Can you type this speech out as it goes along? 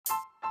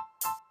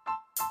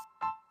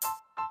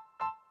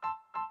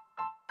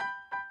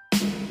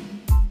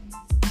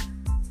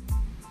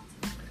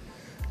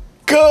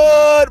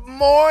Good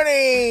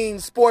morning,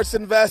 sports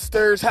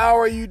investors. How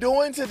are you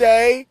doing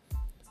today?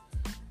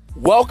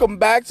 Welcome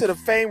back to the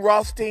Fane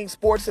Rothstein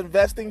Sports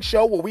Investing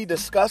Show, where we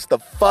discuss the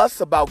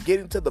fuss about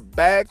getting to the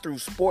bag through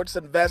sports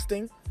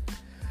investing.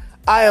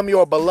 I am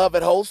your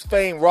beloved host,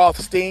 Fane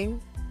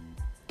Rothstein,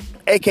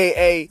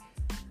 a.k.a.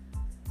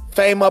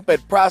 Fame Up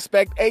at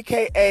Prospect,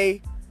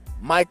 a.k.a.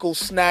 Michael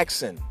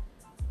Snackson.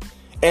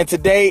 And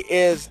today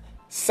is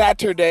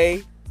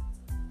Saturday,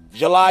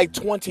 July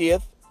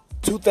 20th,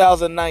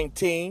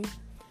 2019.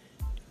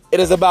 It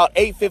is about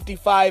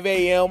 8:55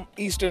 a.m.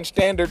 Eastern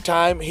Standard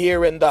Time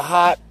here in the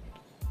hot,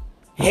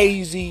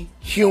 hazy,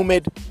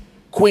 humid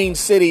Queen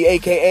City,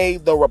 a.k.a.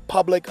 the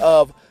Republic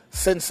of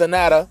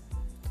Cincinnati.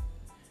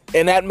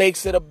 And that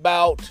makes it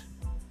about,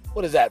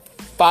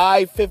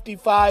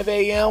 5:55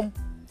 a.m.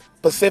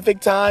 Pacific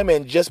Time,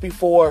 and just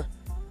before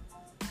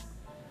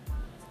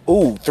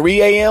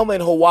 3 a.m. in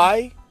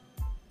Hawaii.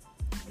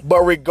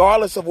 But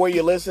regardless of where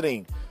you're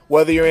listening,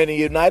 whether you're in the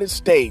United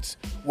States,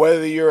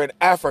 whether you're in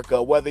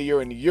Africa, whether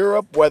you're in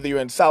Europe, whether you're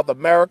in South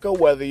America,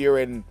 whether you're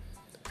in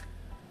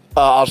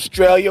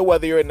Australia,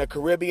 whether you're in the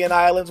Caribbean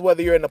islands,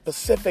 whether you're in the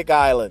Pacific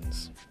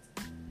Islands,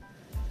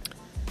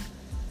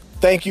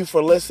 thank you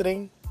for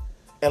listening,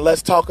 and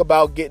let's talk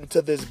about getting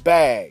to this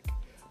bag.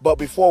 But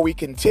before we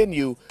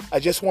continue, I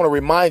just want to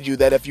remind you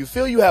that if you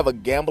feel you have a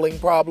gambling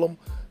problem,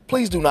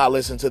 please do not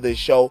listen to this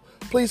show.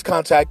 Please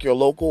contact your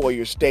local or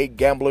your state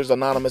Gamblers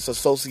Anonymous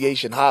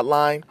Association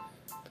hotline,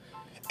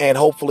 and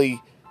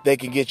hopefully they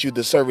can get you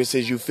the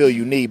services you feel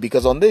you need.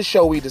 Because on this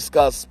show, we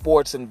discuss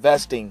sports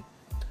investing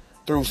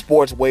through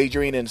sports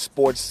wagering and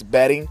sports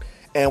betting,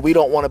 and we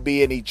don't want to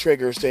be any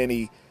triggers to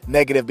any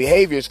negative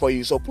behaviors for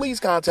you. So please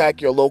contact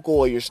your local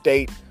or your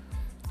state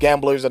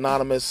Gamblers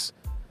Anonymous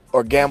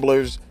or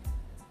Gamblers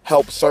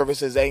Help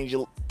Services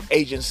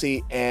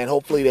Agency, and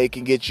hopefully they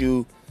can get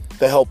you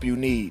the help you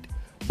need.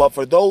 But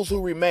for those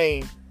who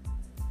remain,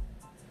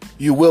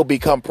 you will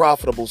become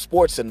profitable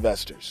sports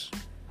investors.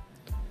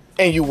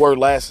 And you were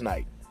last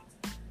night.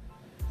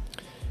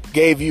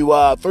 Gave you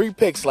 3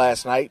 picks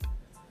last night,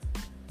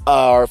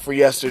 for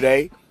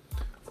yesterday.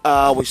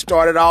 We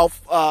started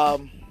off,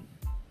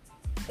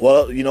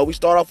 we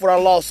start off with our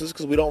losses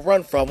because we don't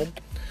run from them.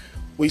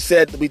 We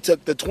said we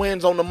took the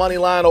Twins on the money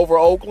line over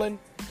Oakland,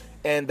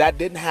 and that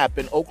didn't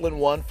happen. Oakland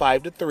won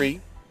 5-3.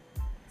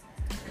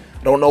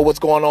 I don't know what's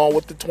going on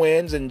with the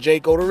Twins and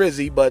Jake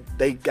Odorizzi, but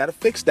they got to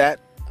fix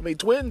that. I mean,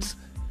 Twins.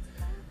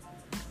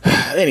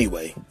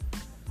 Anyway.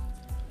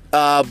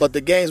 But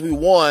the games we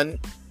won,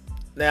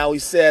 now we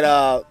said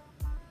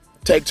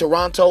take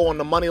Toronto on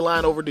the money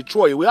line over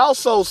Detroit. We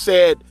also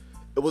said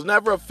it was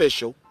never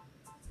official,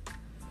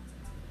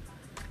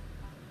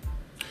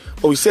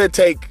 but we said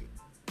take,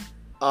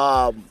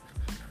 I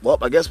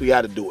guess we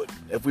got to do it.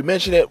 If we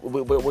mention it,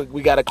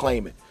 we got to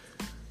claim it.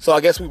 So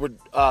I guess we were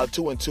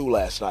 2-2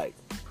 last night,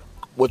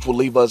 which will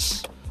leave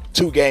us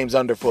 2 games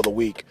under for the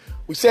week.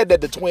 We said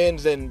that the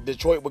Twins and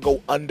Detroit would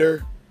go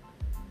under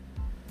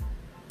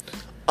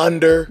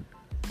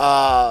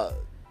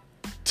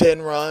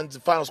 10 runs. The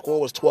final score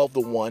was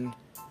 12-1.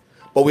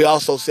 But we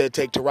also said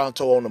take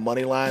Toronto on the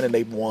money line, and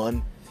they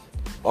won.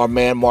 Our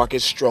man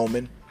Marcus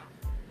Stroman.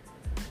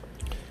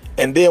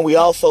 And then we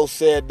also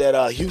said that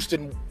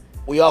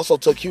we also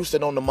took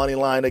Houston on the money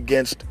line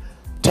against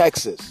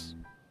Texas.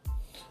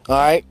 All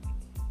right.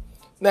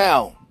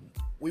 Now,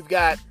 we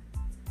got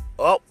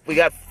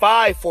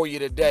 5 for you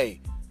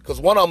today,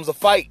 because one of them's a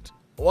fight.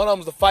 One of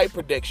them's a fight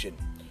prediction.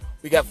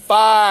 We got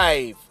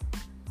 5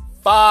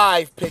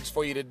 picks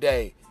for you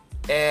today.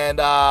 And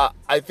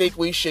I think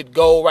we should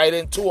go right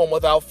into them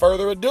without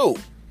further ado.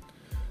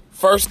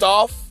 First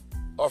up,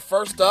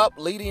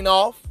 leading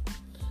off,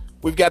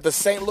 we've got the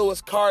St.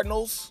 Louis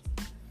Cardinals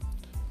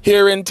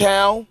here in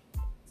town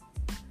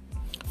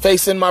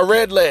facing my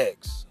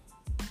Redlegs.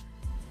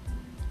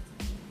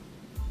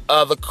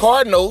 The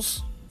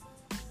Cardinals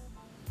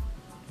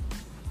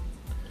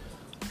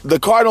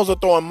are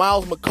throwing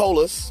Miles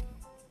McCollum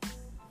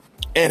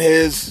and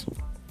his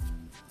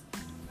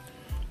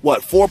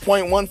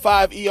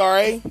 4.15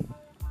 ERA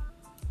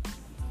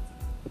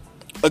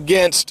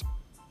against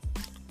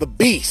the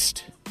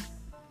beast,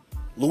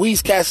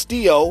 Luis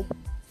Castillo.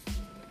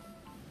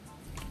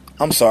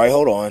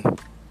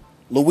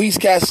 Luis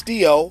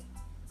Castillo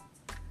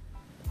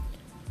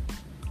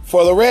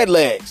for the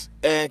Redlegs.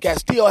 And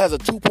Castillo has a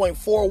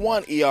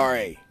 2.41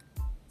 ERA.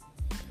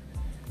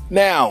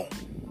 Now,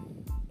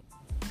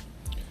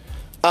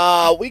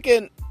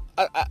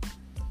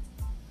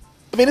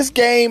 this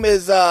game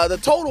is, the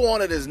total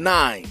on it is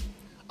 9.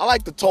 I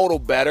like the total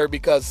better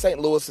because St.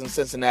 Louis and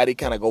Cincinnati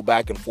kind of go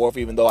back and forth,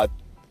 even though I'm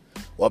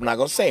not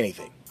going to say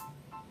anything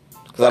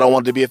because I don't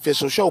want it to be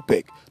official show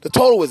pick. The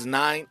total is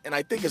 9, and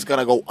I think it's going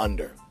to go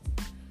under.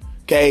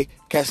 Okay,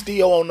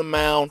 Castillo on the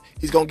mound.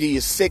 He's going to give you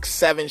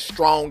 6-7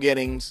 strong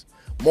innings,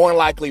 more than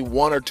likely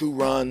 1 or 2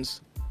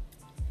 runs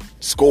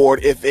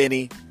scored, if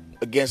any,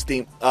 against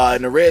him.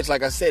 And the Reds,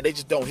 like I said, they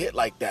just don't hit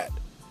like that.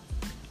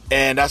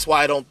 And that's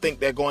why I don't think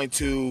they're going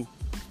to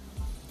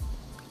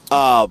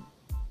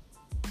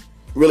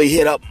really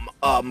hit up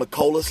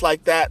McCollus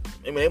like that.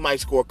 I mean, they might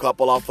score a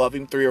couple off of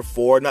him, 3 or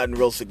 4, nothing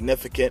real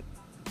significant.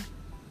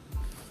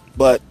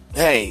 But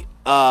hey,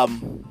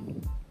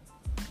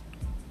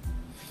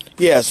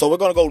 yeah, so we're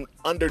going to go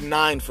under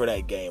 9 for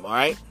that game, all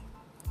right?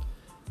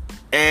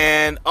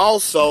 And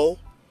also,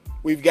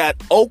 we've got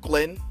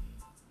Oakland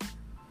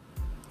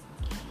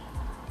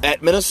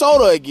at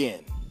Minnesota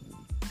again.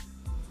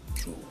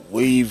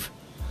 I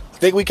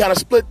think we kind of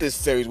split this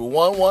series. We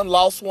won one,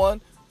 lost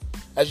one.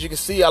 As you can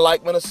see, I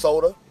like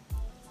Minnesota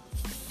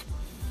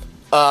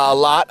a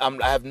lot.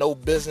 I have no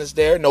business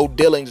there, no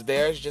dealings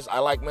there. It's just I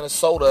like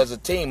Minnesota as a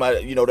team.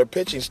 Their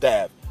pitching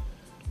staff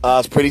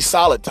is pretty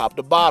solid, top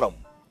to bottom.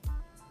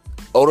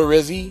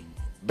 Odorizzi,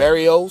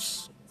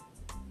 Berrios,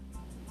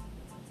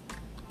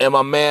 and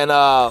my man,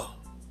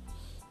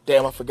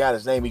 damn, I forgot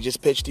his name. He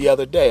just pitched the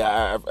other day.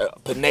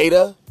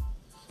 Pineda.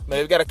 I mean,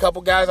 they've got a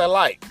couple guys I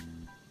like.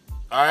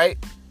 All right.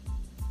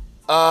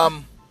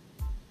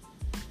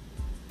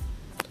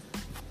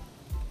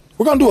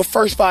 We're going to do a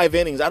first 5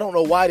 innings. I don't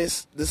know why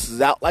this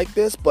is out like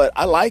this, but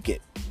I like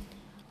it.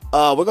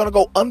 We're going to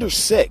go under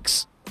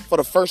 6 for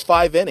the first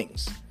 5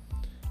 innings.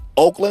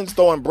 Oakland's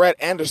throwing Brett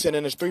Anderson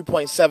in his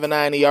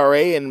 3.79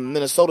 ERA, and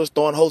Minnesota's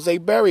throwing Jose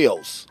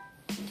Berrios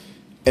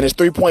in his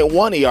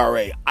 3.1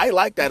 ERA. I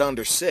like that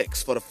under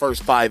 6 for the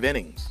first 5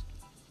 innings.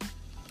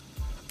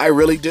 I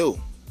really do.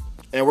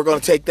 And we're going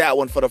to take that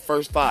one for the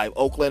first 5.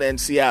 Oakland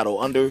and Seattle,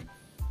 under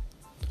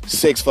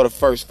 6 for the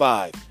first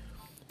 5.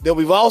 Then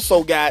we've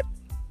also got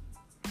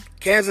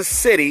Kansas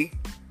City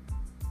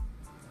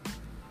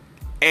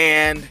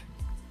and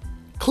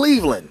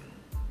Cleveland.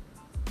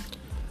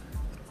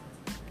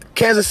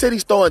 Kansas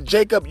City's throwing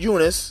Jacob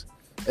Eunice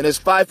in his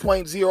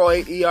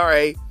 5.08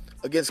 ERA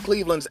against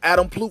Cleveland's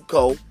Adam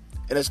Plutko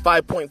in his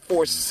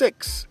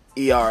 5.46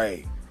 ERA.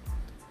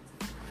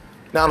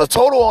 Now, the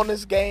total on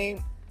this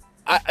game,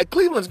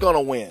 Cleveland's going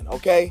to win,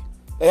 okay?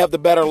 They have the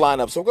better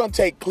lineup. So we're going to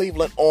take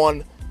Cleveland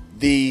on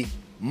the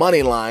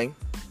money line,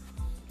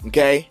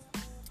 okay?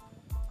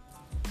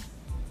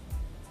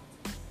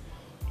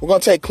 We're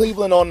going to take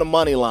Cleveland on the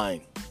money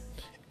line.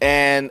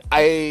 And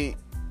we're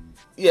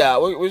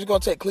just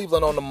going to take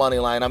Cleveland on the money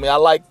line. I mean, I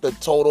like the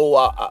total,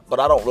 but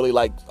I don't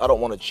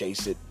want to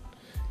chase it.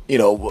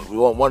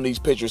 One of these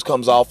pitchers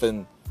comes off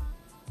and,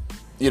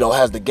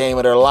 has the game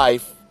of their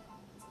life,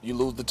 you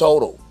lose the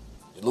total.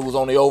 You lose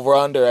on the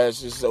over-under.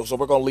 So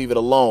we're going to leave it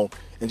alone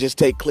and just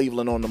take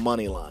Cleveland on the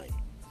money line.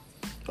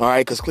 All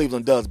right, because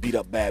Cleveland does beat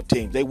up bad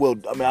teams. They will.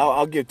 I mean,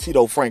 I'll give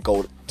Tito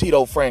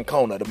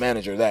Francona, the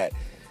manager, that.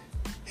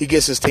 He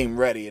gets his team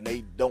ready, and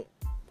they don't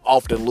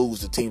often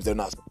lose to teams they're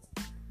not.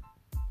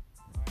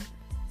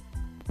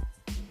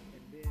 And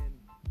then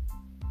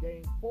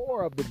game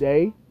 4 of the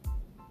day,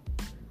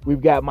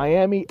 we've got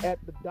Miami at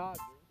the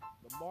Dodgers.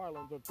 The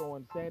Marlins are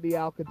throwing Sandy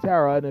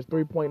Alcantara in his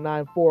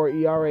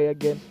 3.94 ERA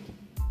against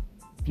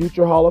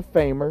future Hall of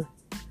Famer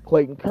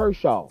Clayton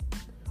Kershaw,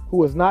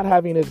 who is not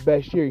having his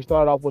best year. He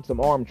started off with some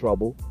arm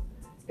trouble,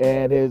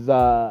 and his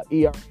ERA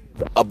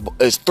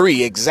is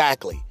 3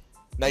 exactly.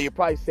 Now, you're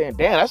probably saying,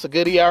 damn, that's a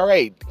good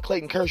ERA.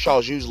 Clayton Kershaw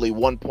is usually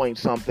 1 point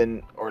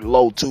something or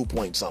low 2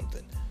 point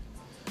something.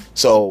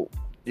 So,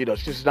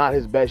 it's just not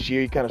his best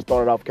year. He kind of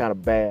started off kind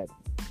of bad.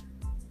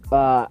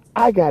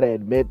 I got to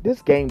admit,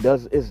 this game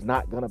is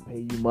not going to pay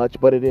you much,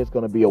 but it is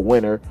going to be a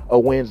winner. A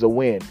win's a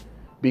win,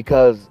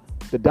 because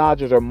the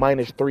Dodgers are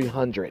minus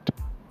 300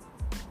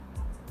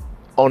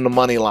 on the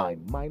money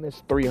line.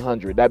 Minus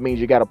 300. That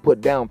means you got to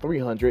put down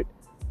 300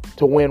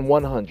 to win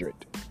 100.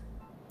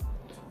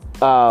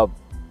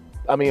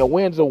 I mean, a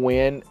win's a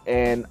win,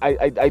 and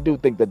I do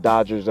think the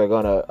Dodgers are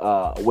going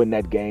to win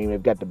that game.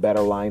 They've got the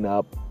better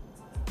lineup.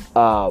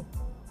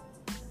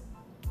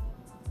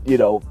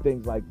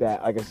 Things like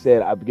that. Like I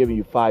said, I've given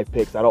you 5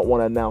 picks. I don't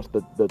want to announce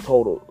the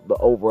total, the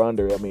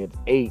over-under. I mean, it's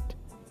 8,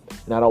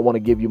 and I don't want to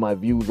give you my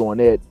views on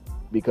it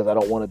because I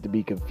don't want it to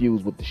be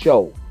confused with the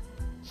show.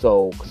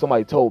 So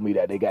somebody told me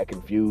that they got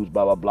confused,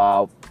 blah,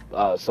 blah,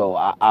 blah. So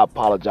I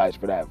apologize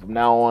for that. From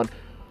now on,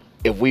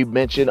 if we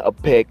mention a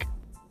pick,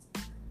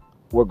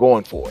 we're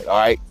going for it, all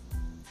right?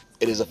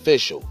 It is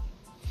official.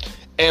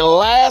 And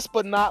last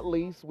but not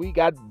least, we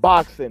got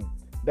boxing.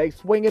 They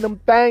swinging them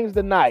things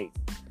tonight.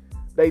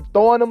 They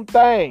throwing them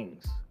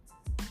things.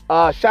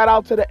 Shout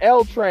out to the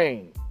L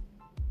Train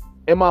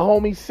and my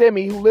homie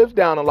Simi, who lives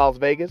down in Las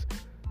Vegas.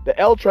 The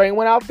L Train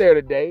went out there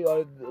today,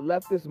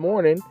 left this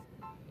morning.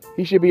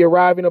 He should be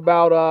arriving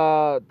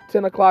about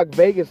 10 o'clock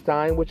Vegas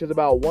time, which is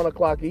about 1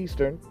 o'clock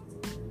Eastern.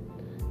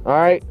 All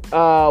right.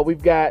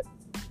 We've got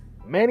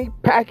Manny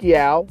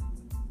Pacquiao,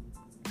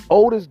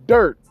 Otis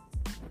Dirt,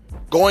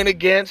 going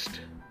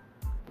against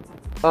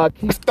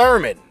Keith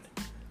Thurman.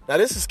 Now,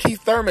 this is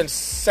Keith Thurman's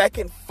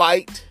second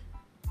fight.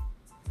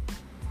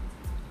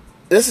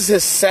 This is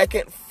his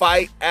second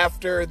fight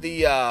after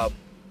his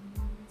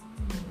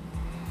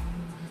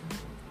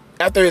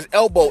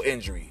elbow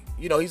injury.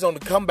 He's on the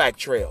comeback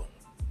trail.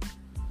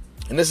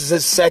 And this is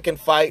his second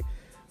fight.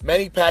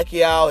 Manny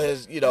Pacquiao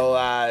has,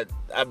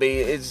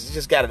 it's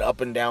just got an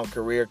up and down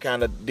career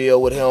kind of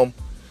deal with him.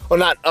 Well,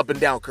 not up and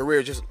down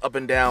career, just up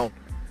and down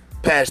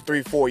past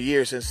 3-4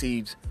 years since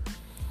he's.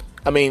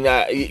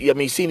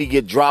 Seen he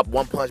get dropped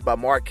one punch by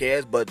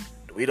Marquez, but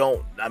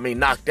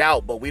knocked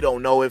out, but we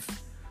don't know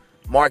if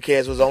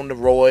Marquez was on the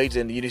roids,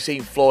 and you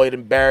seen Floyd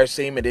embarrass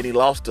him, and then he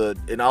lost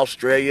in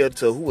Australia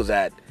to, who was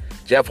that?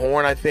 Jeff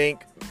Horn, I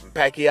think,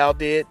 Pacquiao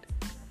did.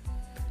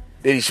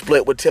 Then he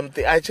split with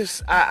Timothy. I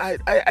just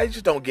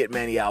don't get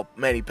Manny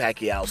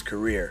Pacquiao's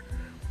career.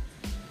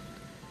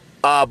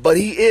 But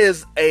he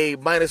is a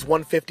minus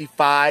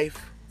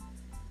 155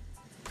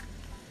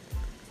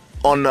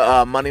 on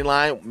the money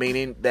line,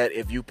 meaning that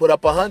if you put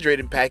up 100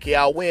 and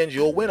Pacquiao wins,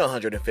 you'll win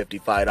 $155.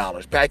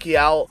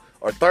 Pacquiao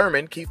or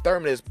Keith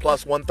Thurman is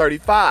plus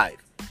 135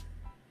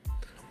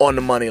 on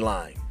the money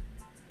line,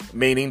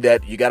 meaning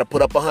that you got to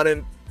put up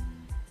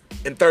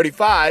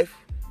 135.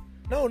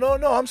 No,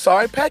 I'm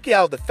sorry.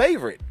 Pacquiao's the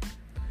favorite,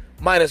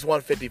 minus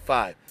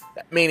 155,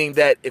 meaning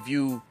that if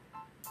you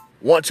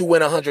want to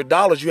win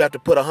 $100, you have to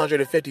put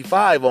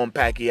 155 on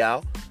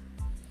Pacquiao.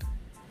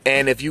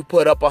 And if you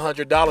put up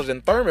 $100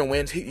 and Thurman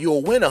wins,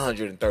 you'll win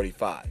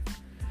 135.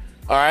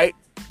 All right?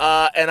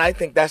 And I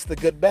think that's the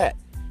good bet.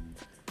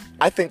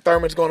 I think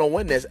Thurman's going to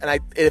win this. And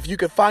if you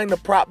can find the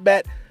prop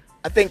bet,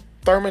 I think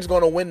Thurman's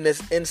going to win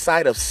this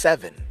inside of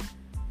 7.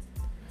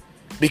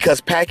 Because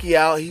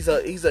Pacquiao,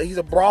 he's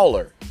a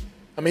brawler.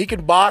 I mean, he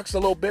can box a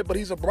little bit, but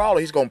he's a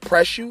brawler. He's going to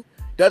press you.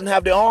 Doesn't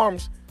have the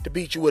arms to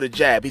beat you with a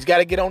jab. He's got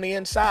to get on the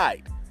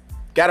inside.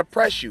 Got to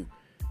press you.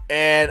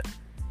 And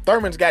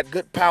Thurman's got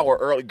good power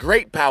early,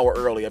 great power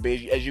early. I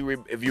mean,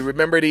 if you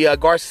remember the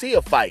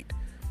Garcia fight,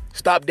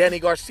 stopped Danny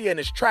Garcia in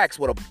his tracks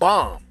with a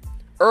bomb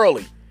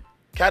early,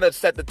 kind of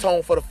set the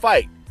tone for the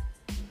fight.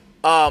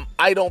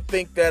 I don't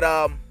think that,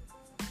 and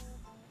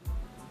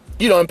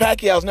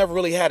Pacquiao's never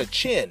really had a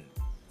chin.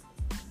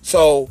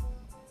 So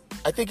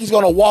I think he's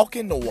going to walk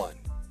into one,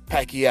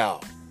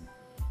 Pacquiao.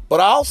 But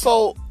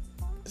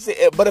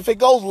but if it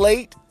goes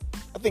late,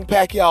 I think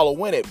Pacquiao will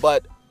win it.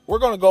 But we're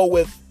going to go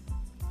with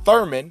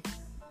Thurman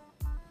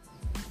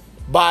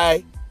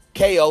by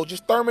KO,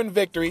 just Thurman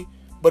victory.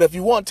 But if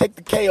you want, take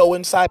the KO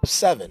inside of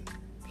 7.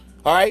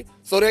 All right?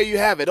 So there you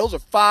have it. Those are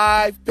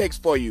 5 picks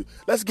for you.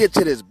 Let's get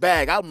to this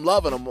bag. I'm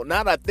loving them.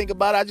 Now that I think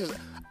about it,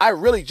 I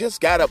really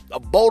just got a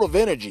bolt of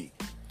energy.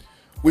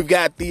 We've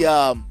got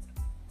the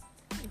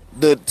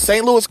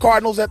St. Louis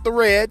Cardinals at the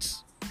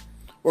Reds.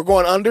 We're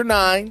going under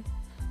 9.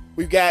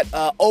 We've got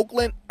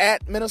Oakland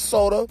at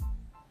Minnesota.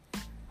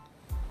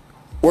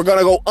 We're going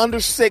to go under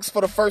 6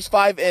 for the first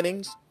 5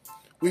 innings.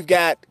 We've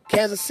got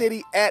Kansas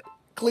City at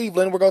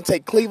Cleveland. We're going to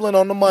take Cleveland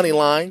on the money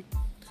line.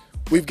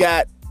 We've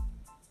got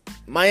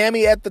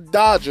Miami at the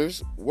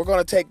Dodgers. We're going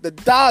to take the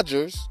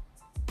Dodgers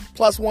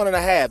plus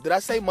 1.5. Did I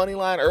say money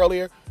line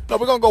earlier? No,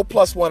 we're going to go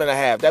plus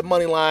 1.5. That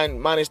money line,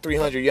 minus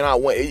 300, you're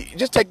not winning.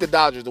 Just take the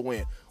Dodgers to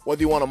win,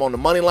 whether you want them on the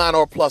money line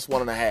or plus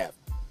 1.5.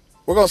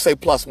 We're going to say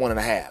plus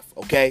 1.5,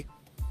 okay?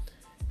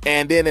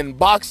 And then in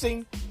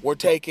boxing, we're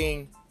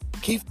taking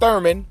Keith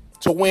Thurman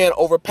to win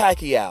over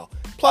Pacquiao.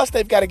 Plus,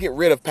 they've got to get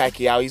rid of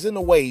Pacquiao. He's in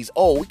the way. He's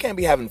old. We can't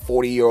be having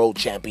 40-year-old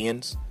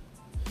champions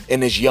in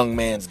this young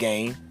man's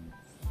game.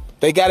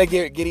 They got to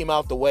get him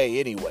out the way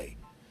anyway.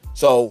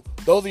 So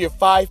those are your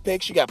 5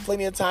 picks. You got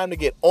plenty of time to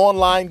get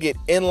online, get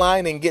in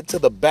line, and get to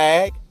the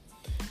bag.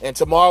 And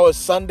tomorrow is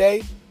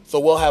Sunday, so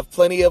we'll have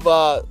plenty of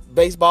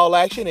baseball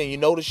action. And you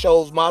know the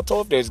show's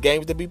motto, if there's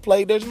games to be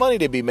played, there's money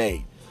to be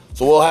made.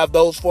 So we'll have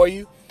those for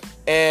you.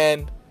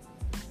 And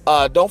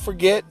don't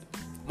forget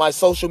my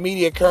social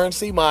media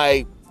currency.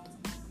 My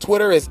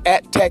Twitter is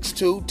at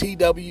Tex2,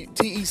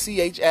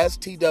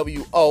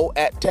 TECHSTWO,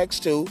 at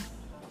Tex2.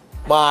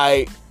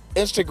 My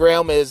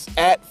Instagram is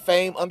at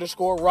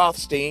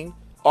fame_Rothstein,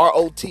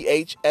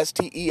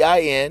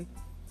 ROTHSTEIN.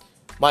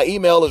 My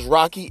email is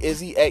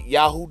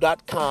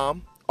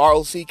rockyizzy@yahoo.com,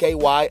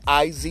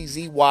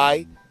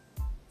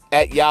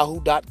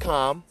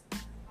 ROCKYIZZY@yahoo.com.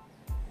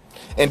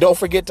 And don't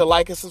forget to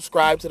like and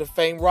subscribe to the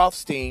Fame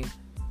Rothstein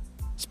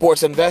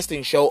Sports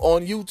Investing Show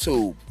on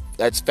YouTube.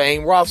 That's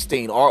Fame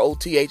Rothstein,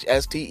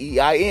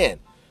 ROTHSTEIN.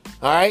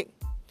 All right?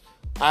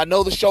 I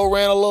know the show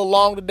ran a little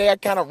long today. I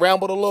kind of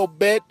rambled a little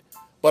bit,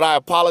 but I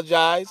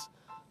apologize.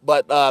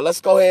 But let's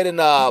go ahead and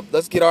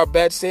let's get our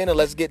bets in and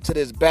let's get to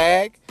this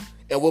bag.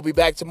 And we'll be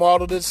back tomorrow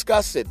to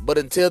discuss it. But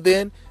until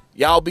then,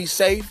 y'all be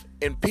safe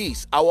and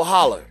peace. I will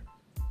holler.